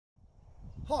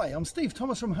Hi, I'm Steve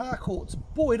Thomas from Harcourts.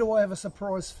 Boy, do I have a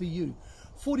surprise for you.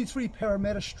 43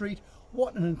 Paremata Street,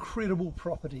 what an incredible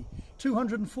property.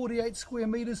 248 square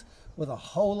metres with a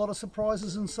whole lot of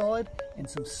surprises inside and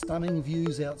some stunning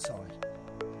views outside.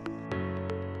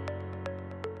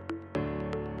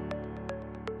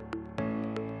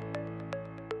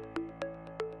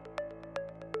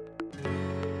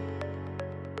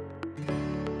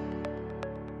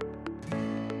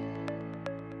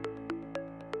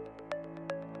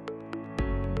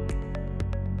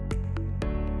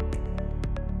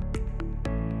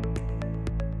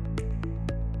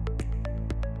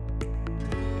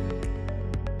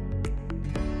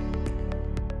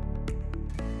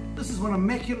 This is one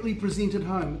immaculately presented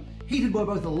home, heated by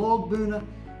both a log burner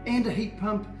and a heat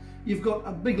pump. You've got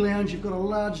a big lounge, you've got a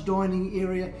large dining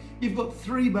area, you've got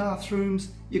 3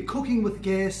 bathrooms, you're cooking with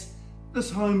gas.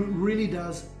 This home really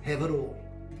does have it all.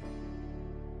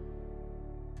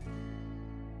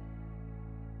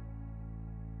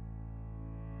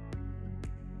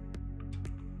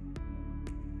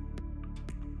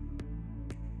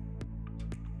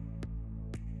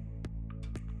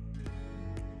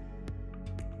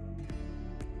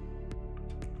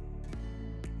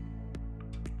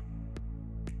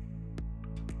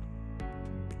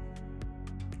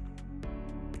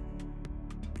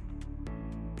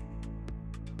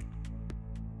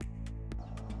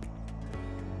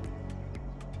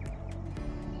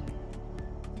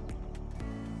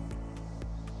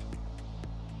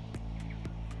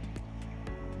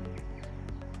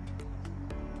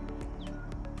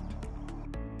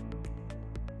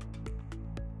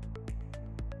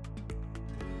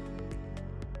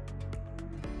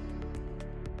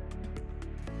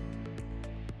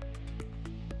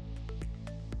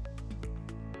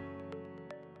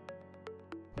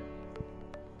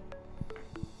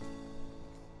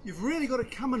 You've really got to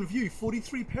come and view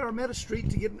 43 Paremata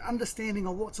Street to get an understanding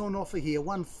of what's on offer here.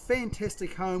 One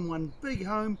fantastic home, one big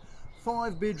home,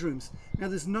 5 bedrooms. Now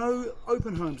there's no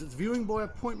open homes, it's viewing by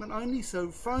appointment only, so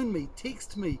phone me,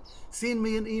 text me, send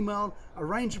me an email,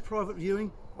 arrange a private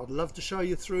viewing. I'd love to show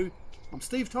you through. I'm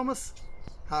Steve Thomas,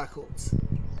 Harcourts.